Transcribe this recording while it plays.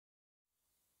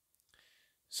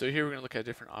So here we're going to look at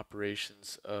different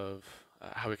operations of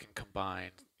how we can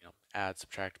combine, add,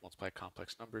 subtract, multiply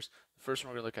complex numbers. The first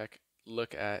one we're going to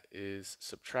look at is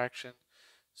subtraction.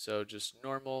 So just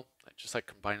normal, just like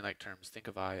combining like terms, think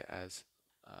of I as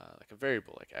like a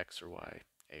variable, like x or y,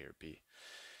 a or b.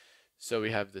 So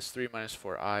we have this 3 minus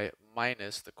 4i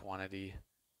minus the quantity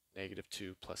negative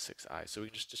 2 plus 6i. So we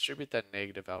can just distribute that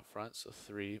negative out front. So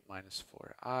 3 minus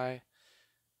 4i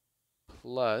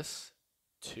plus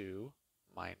 2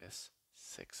 minus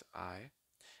 6i.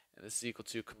 And this is equal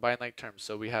to combine like terms.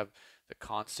 So we have the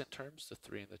constant terms, the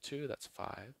 3 and the 2, that's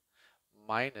 5,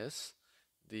 minus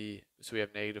so we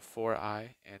have negative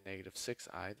 4i and negative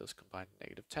 6i, those combine to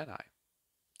negative 10i.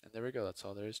 And there we go, that's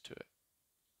all there is to it.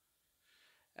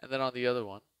 And then on the other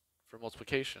one, for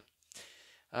multiplication,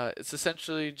 it's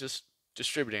essentially just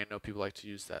distributing. I know people like to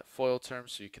use that FOIL term,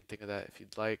 so you can think of that if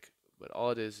you'd like, but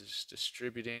all it is just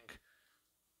distributing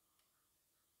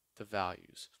the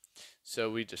values. So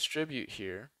we distribute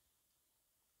here,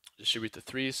 distribute the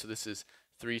 3, so this is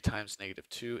 3 times negative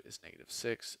 2 is negative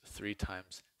 6, 3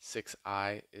 times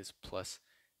 6i is plus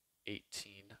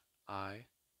 18i,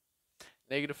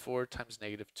 negative 4 times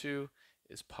negative 2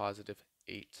 is positive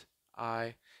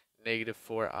 8i, negative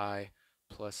 4i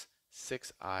plus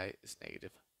 6i is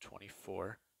negative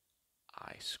 24i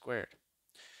squared,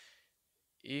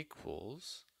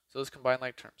 equals, so let's combine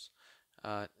like terms,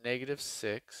 negative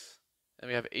 6, and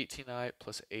we have 18i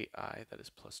plus 8i, that is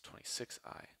plus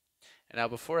 26i. And now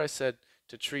before I said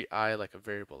to treat I like a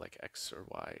variable like x or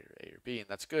y or a or b, and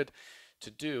that's good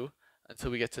to do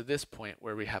until we get to this point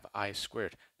where we have I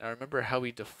squared. Now remember how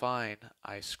we define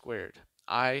I squared.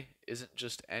 I isn't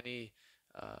just any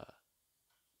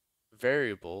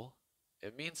variable,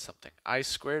 it means something. I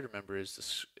squared, remember, is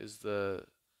the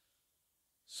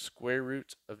square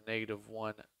root of negative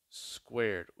 1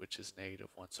 squared, which is negative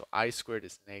 1. So I squared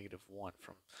is negative 1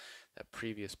 from that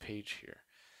previous page here.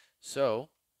 So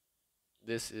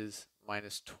this is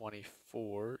minus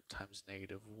 24 times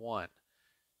negative 1,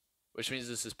 which means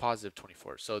this is positive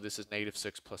 24. So this is negative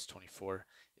 6 plus 24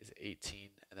 is 18,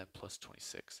 and then plus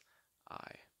 26i,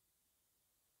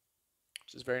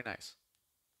 which is very nice.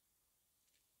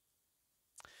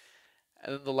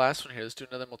 And then the last one here, let's do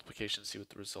another multiplication and see what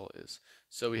the result is.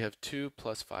 So we have 2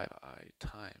 plus 5i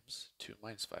times 2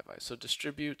 minus 5i. So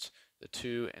distribute the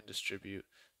 2 and distribute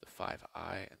the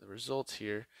 5i, and the result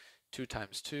here, 2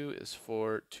 times 2 is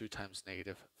 4, 2 times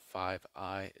negative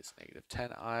 5i is negative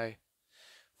 10i,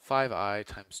 5i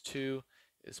times 2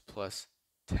 is plus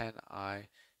 10i,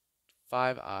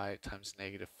 5i times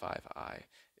negative 5i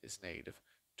is negative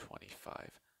 25i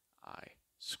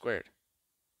squared.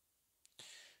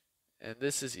 And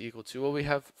this is equal to, well, we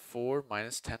have 4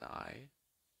 minus 10i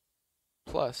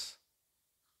plus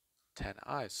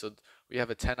 10i. So we have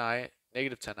a 10i,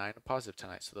 negative 10i, and a positive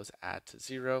 10i. So those add to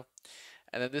 0.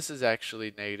 And then this is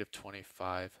actually negative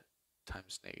 25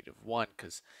 times negative 1,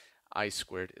 because I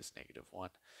squared is negative 1.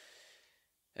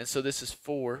 And so this is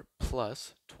 4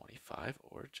 plus 25,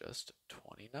 or just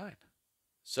 29.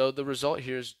 So the result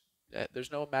here is that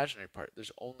there's no imaginary part.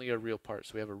 There's only a real part.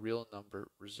 So we have a real number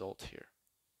result here.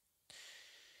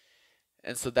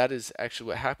 And so that is actually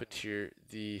what happened here.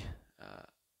 The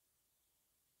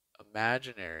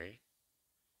imaginary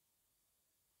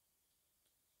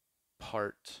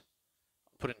part,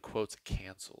 put in quotes,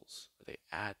 cancels, or they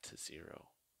add to 0.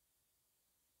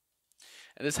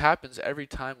 And this happens every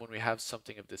time when we have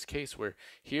something of this case, where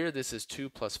here this is 2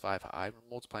 plus 5i, we're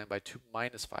multiplying by 2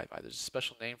 minus 5i. There's a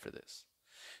special name for this.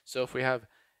 So if we have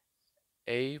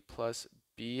a plus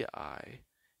bi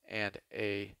and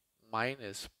a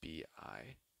minus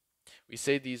bi, we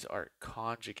say these are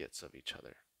conjugates of each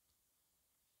other.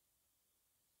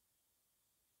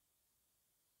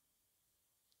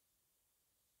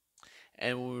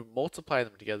 And when we multiply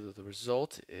them together, the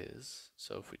result is,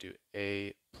 so if we do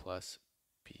a plus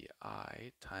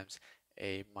bi times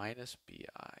a minus bi,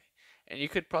 and you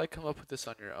could probably come up with this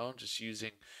on your own just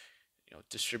using,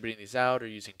 distributing these out or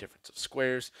using difference of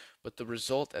squares, but the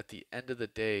result at the end of the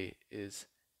day is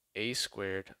a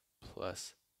squared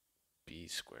plus b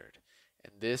squared.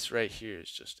 And this right here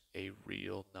is just a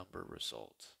real number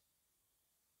result.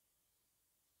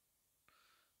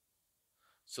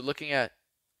 So looking at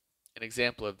an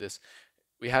example of this,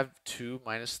 we have 2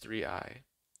 minus 3i.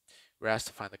 We're asked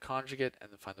to find the conjugate and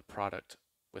then find the product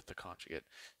with the conjugate.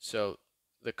 So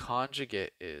the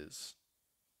conjugate is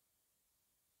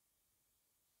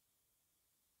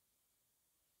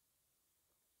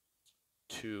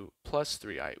 2 plus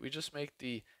 3i. We just make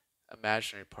the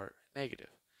imaginary part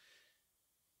negative.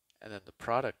 And then the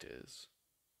product is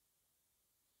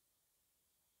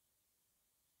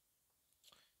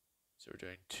So we're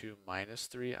doing 2 minus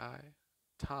 3i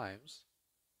times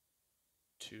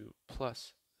 2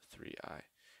 plus 3i.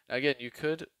 Now again, you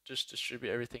could just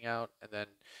distribute everything out and then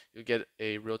you'll get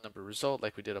a real number result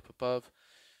like we did up above.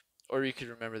 Or you could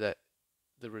remember that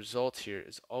the result here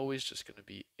is always just going to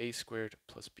be a squared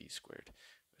plus b squared.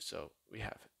 So we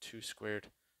have 2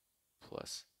 squared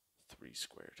plus 3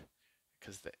 squared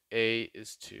because the a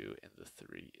is 2 and the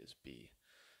 3 is b.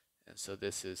 And so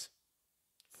this is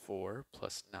 4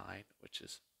 plus 9, which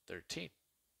is 13.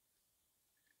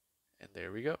 And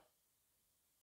there we go.